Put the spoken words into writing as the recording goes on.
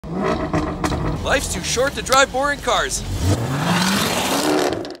Life's too short to drive boring cars.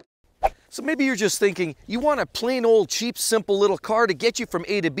 So maybe you're just thinking, you want a plain old cheap simple little car to get you from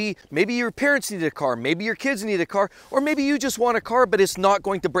A to B. Maybe your parents need a car, maybe your kids need a car, or maybe you just want a car but it's not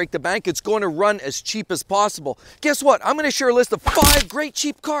going to break the bank, it's going to run as cheap as possible. Guess what? I'm going to share a list of 5 great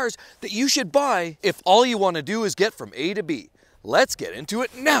cheap cars that you should buy if all you want to do is get from A to B. Let's get into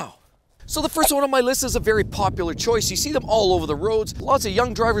it now. So the first one on my list is a very popular choice. You see them all over the roads. Lots of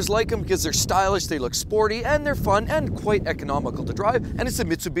young drivers like them because they're stylish, they look sporty, and they're fun and quite economical to drive. And it's a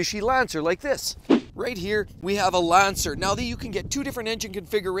Mitsubishi Lancer like this. Right here, we have a Lancer. Now you can get 2 different engine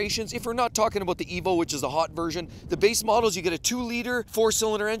configurations. If we're not talking about the Evo, which is the hot version, the base models, you get a 2-liter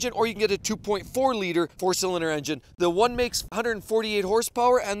 4-cylinder engine, or you can get a 2.4-liter 4-cylinder engine. The one makes 148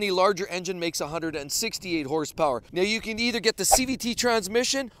 horsepower, and the larger engine makes 168 horsepower. Now you can either get the CVT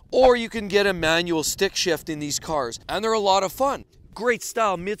transmission, or you can get a manual stick shift in these cars, and they're a lot of fun. Great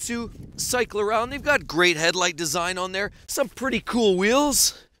style Mitsu, cycle around. They've got great headlight design on there, some pretty cool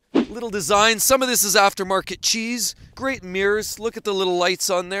wheels. Little design, some of this is aftermarket cheese. Great mirrors, look at the little lights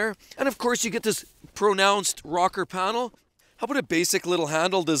on there. And of course you get this pronounced rocker panel. How about a basic little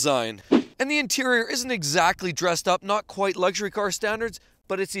handle design? And the interior isn't exactly dressed up, not quite luxury car standards,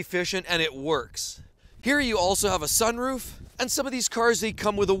 but it's efficient and it works. Here you also have a sunroof, and some of these cars, they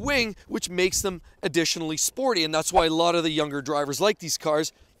come with a wing, which makes them additionally sporty, and that's why a lot of the younger drivers like these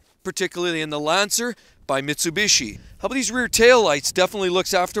cars, particularly in the Lancer by Mitsubishi. How about these rear tail lights? Definitely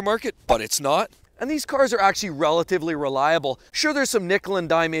looks aftermarket, but it's not. And these cars are actually relatively reliable. Sure, there's some nickel and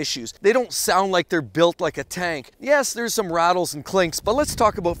dime issues. They don't sound like they're built like a tank. Yes, there's some rattles and clinks, but let's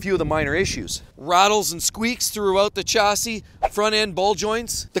talk about a few of the minor issues. Rattles and squeaks throughout the chassis, front end ball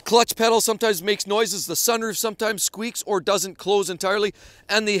joints. The clutch pedal sometimes makes noises. The sunroof sometimes squeaks or doesn't close entirely,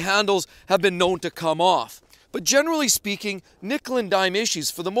 and the handles have been known to come off. But generally speaking, nickel and dime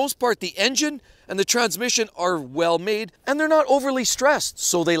issues. For the most part, the engine and the transmission are well made, and they're not overly stressed,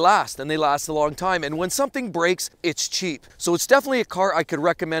 so they last, and they last a long time. And when something breaks, it's cheap. So it's definitely a car I could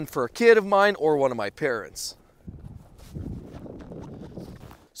recommend for a kid of mine or one of my parents.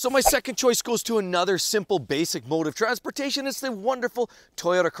 So my second choice goes to another simple, basic mode of transportation. It's the wonderful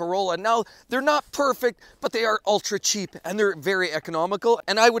Toyota Corolla. Now, they're not perfect, but they are ultra cheap and they're very economical.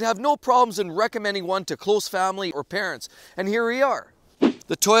 And I would have no problems in recommending one to close family or parents. And here we are.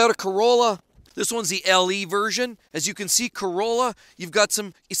 The Toyota Corolla. This one's the LE version. As you can see, Corolla, you've got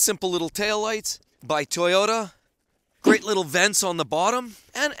some simple little taillights by Toyota. Great little vents on the bottom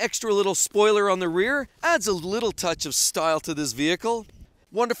and extra little spoiler on the rear. Adds a little touch of style to this vehicle.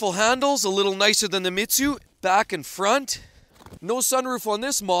 Wonderful handles, a little nicer than the Mitsu, back and front. No sunroof on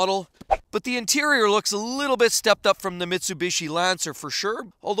this model, but the interior looks a little bit stepped up from the Mitsubishi Lancer for sure.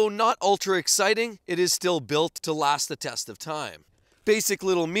 Although not ultra exciting, it is still built to last the test of time. Basic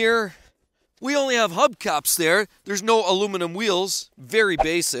little mirror. We only have hubcaps there. There's no aluminum wheels, very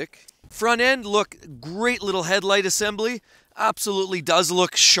basic. Front end, look, great little headlight assembly. Absolutely does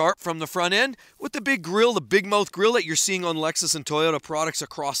look sharp from the front end with the big grille, the big mouth grille that you're seeing on Lexus and Toyota products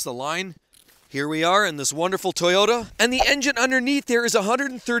across the line. Here we are in this wonderful Toyota. And the engine underneath there is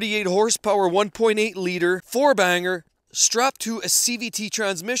 138 horsepower, 1.8 liter, 4-banger, strapped to a CVT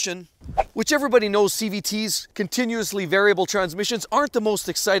transmission, which everybody knows CVTs, continuously variable transmissions, aren't the most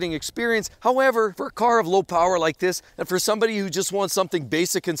exciting experience. However, for a car of low power like this, and for somebody who just wants something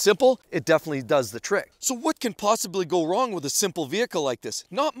basic and simple, it definitely does the trick. So what can possibly go wrong with a simple vehicle like this?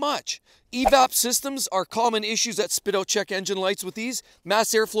 Not much. EVAP systems are common issues that spit out check engine lights with these. Mass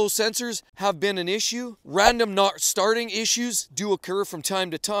airflow sensors have been an issue. Random not starting issues do occur from time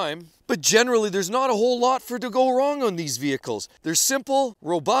to time. But generally, there's not a whole lot to go wrong on these vehicles. They're simple,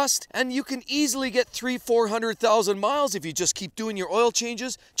 robust, and you can easily get 300,000–400,000 miles if you just keep doing your oil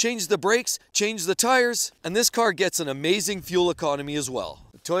changes, change the brakes, change the tires, and this car gets an amazing fuel economy as well.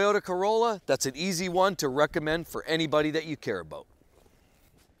 The Toyota Corolla, that's an easy one to recommend for anybody that you care about.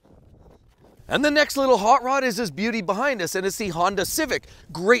 And the next little hot rod is this beauty behind us, and it's the Honda Civic.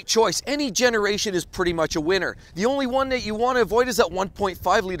 Great choice. Any generation is pretty much a winner. The only one that you want to avoid is that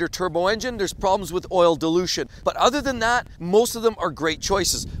 1.5 liter turbo engine. There's problems with oil dilution. But other than that, most of them are great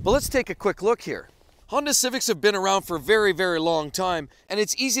choices. But let's take a quick look here. Honda Civics have been around for a very, very long time, and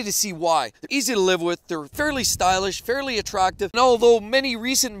it's easy to see why. They're easy to live with, they're fairly stylish, fairly attractive, and although many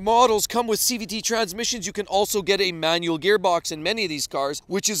recent models come with CVT transmissions, you can also get a manual gearbox in many of these cars,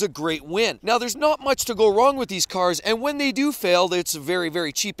 which is a great win. Now, there's not much to go wrong with these cars, and when they do fail, it's a very,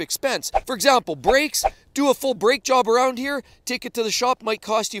 very cheap expense. For example, brakes. Do a full brake job around here, take it to the shop, might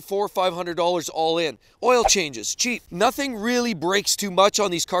cost you $400 or $500 all in. Oil changes, cheap. Nothing really breaks too much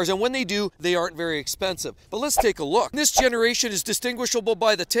on these cars, and when they do, they aren't very expensive. expensive. But let's take a look. This generation is distinguishable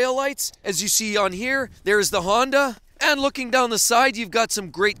by the taillights. As you see on here, there's the Honda. And looking down the side, you've got some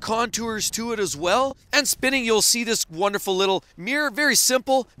great contours to it as well. And spinning, you'll see this wonderful little mirror. Very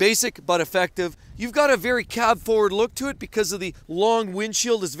simple, basic, but effective. You've got a very cab-forward look to it because of the long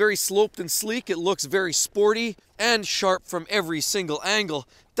windshield. It's very sloped and sleek. It looks very sporty and sharp from every single angle.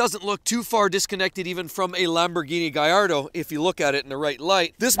 Doesn't look too far disconnected even from a Lamborghini Gallardo if you look at it in the right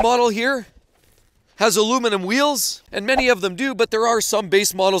light. This model here has aluminum wheels, and many of them do, but there are some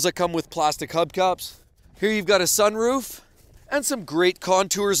base models that come with plastic hubcaps. Here you've got a sunroof and some great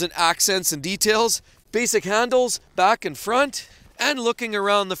contours and accents and details. Basic handles, back and front. And looking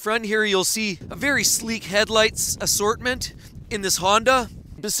around the front here, you'll see a very sleek headlights assortment in this Honda.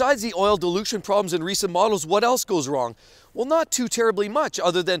 Besides the oil dilution problems in recent models, what else goes wrong? Well, not too terribly much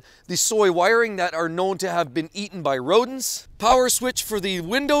other than the soy wiring that are known to have been eaten by rodents. Power switch for the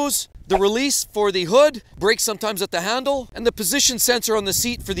windows. The release for the hood, brakes sometimes at the handle, and the position sensor on the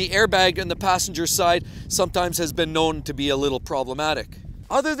seat for the airbag on the passenger side sometimes has been known to be a little problematic.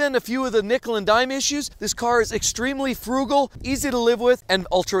 Other than a few of the nickel and dime issues, this car is extremely frugal, easy to live with, and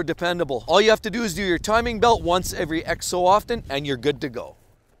ultra dependable. All you have to do is do your timing belt once every X so often, and you're good to go.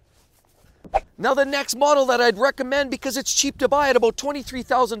 Now the next model that I'd recommend, because it's cheap to buy at about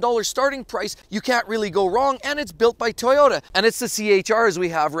 $23,000 starting price, you can't really go wrong, and it's built by Toyota, and it's the CHRs we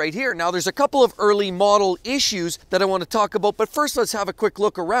have right here. Now there's a couple of early model issues that I want to talk about, but first let's have a quick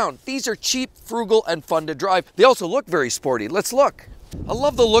look around. These are cheap, frugal, and fun to drive. They also look very sporty. Let's look. I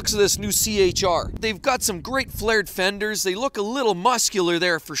love the looks of this new CHR. They've got some great flared fenders. They look a little muscular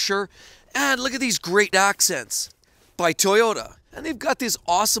there for sure. And look at these great accents by Toyota. And they've got this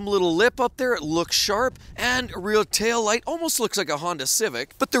awesome little lip up there. It looks sharp, and a real tail light. Almost looks like a Honda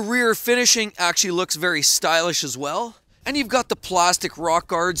Civic. But the rear finishing actually looks very stylish as well. And you've got the plastic rock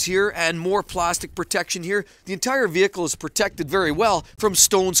guards here and more plastic protection here. The entire vehicle is protected very well from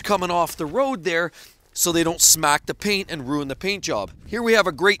stones coming off the road there, so they don't smack the paint and ruin the paint job. Here we have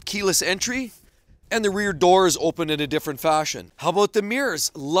a great keyless entry, and the rear door is open in a different fashion. How about the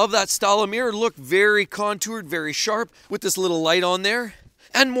mirrors? Love that style of mirror. Look very contoured, very sharp with this little light on there.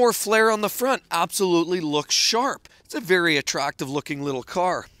 And more flare on the front. Absolutely looks sharp. It's a very attractive looking little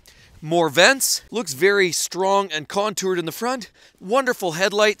car. More vents. Looks very strong and contoured in the front. Wonderful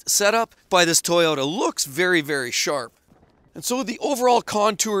headlight setup by this Toyota. Looks very, very sharp. And so the overall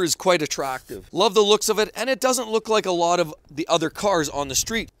contour is quite attractive. Love the looks of it, and it doesn't look like a lot of the other cars on the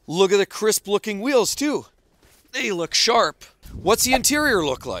street. Look at the crisp looking wheels too. They look sharp. What's the interior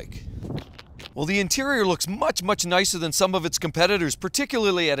look like? Well, the interior looks much, much nicer than some of its competitors,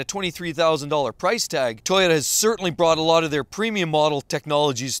 particularly at a $23,000 price tag. Toyota has certainly brought a lot of their premium model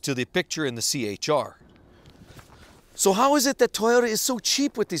technologies to the picture in the CHR. So how is it that Toyota is so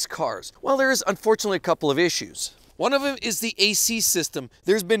cheap with these cars? Well, there is unfortunately a couple of issues. One of them is the AC system.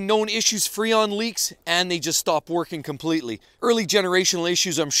 There's been known issues, Freon leaks, and they just stop working completely. Early generational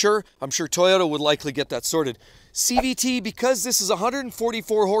issues, I'm sure. I'm sure Toyota would likely get that sorted. CVT, because this is a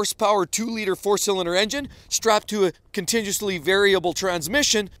 144 horsepower 2-liter 4-cylinder engine strapped to a continuously variable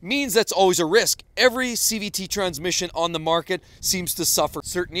transmission, means that's always a risk. Every CVT transmission on the market seems to suffer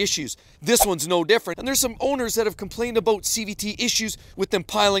certain issues. This one's no different. And there's some owners that have complained about CVT issues with them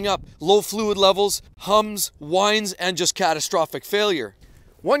piling up. Low fluid levels, hums, whines, and just catastrophic failure.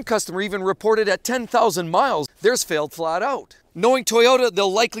 One customer even reported at 10,000 miles, theirs failed flat out. Knowing Toyota,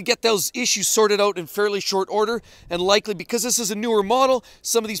 they'll likely get those issues sorted out in fairly short order, and likely because this is a newer model,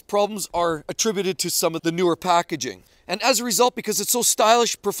 some of these problems are attributed to some of the newer packaging. And as a result, because it's so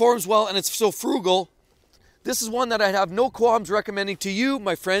stylish, performs well, and it's so frugal, this is one that I'd have no qualms recommending to you,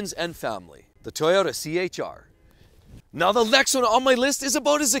 my friends and family. The Toyota CHR. Now the next one on my list is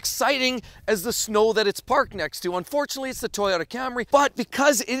about as exciting as the snow that it's parked next to. Unfortunately, it's the Toyota Camry, but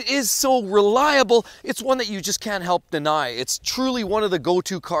because it is so reliable, it's one that you just can't help deny. It's truly one of the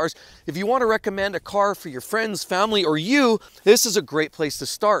go-to cars. If you want to recommend a car for your friends, family, or you, this is a great place to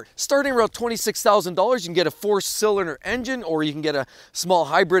start. Starting around $26,000, you can get a 4-cylinder engine, or you can get a small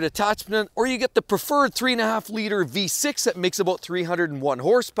hybrid attachment, or you get the preferred 3.5-liter V6 that makes about 301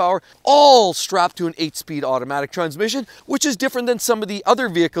 horsepower, all strapped to an 8-speed automatic transmission, which is different than some of the other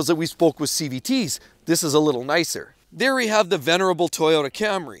vehicles that we spoke with CVTs. This is a little nicer. There we have the venerable Toyota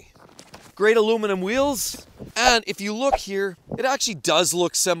Camry. Great aluminum wheels, and if you look here, it actually does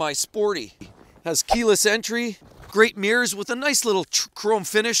look semi-sporty. Has keyless entry, great mirrors with a nice little chrome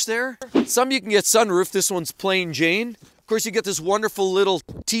finish there. Some you can get sunroof, this one's plain Jane. Of course, you get this wonderful little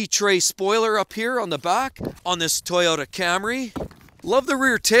T-tray spoiler up here on the back on this Toyota Camry. Love the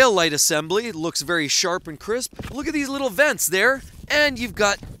rear tail light assembly. It looks very sharp and crisp. Look at these little vents there. And you've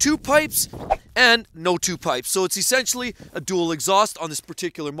got 2 pipes and no two pipes. So it's essentially a dual exhaust on this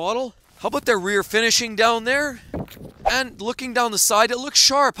particular model. How about their rear finishing down there? And looking down the side, it looks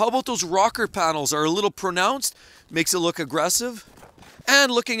sharp. How about those rocker panels are a little pronounced? Makes it look aggressive.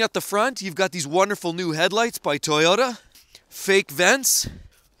 And looking at the front, you've got these wonderful new headlights by Toyota. Fake vents,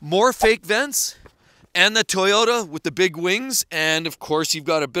 more fake vents, and the Toyota with the big wings. And of course, you've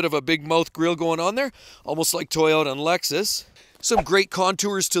got a bit of a big mouth grille going on there, almost like Toyota and Lexus. Some great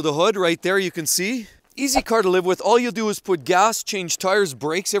contours to the hood right there, you can see. Easy car to live with. All you'll do is put gas, change tires,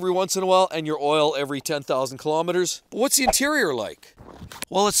 brakes every once in a while, and your oil every 10,000 kilometers. But what's the interior like?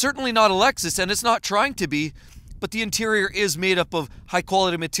 Well, it's certainly not a Lexus, and it's not trying to be, but the interior is made up of high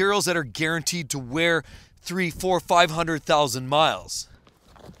quality materials that are guaranteed to wear 300, 400, 500,000 miles.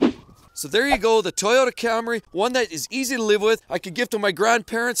 So there you go, the Toyota Camry, one that is easy to live with. I could give to my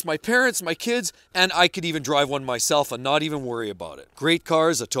grandparents, my parents, my kids, and I could even drive one myself and not even worry about it. Great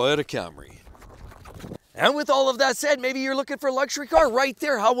cars, a Toyota Camry. And with all of that said, maybe you're looking for a luxury car right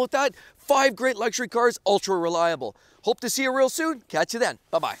there. How about that? 5 great luxury cars, ultra reliable. Hope to see you real soon. Catch you then.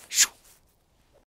 Bye-bye.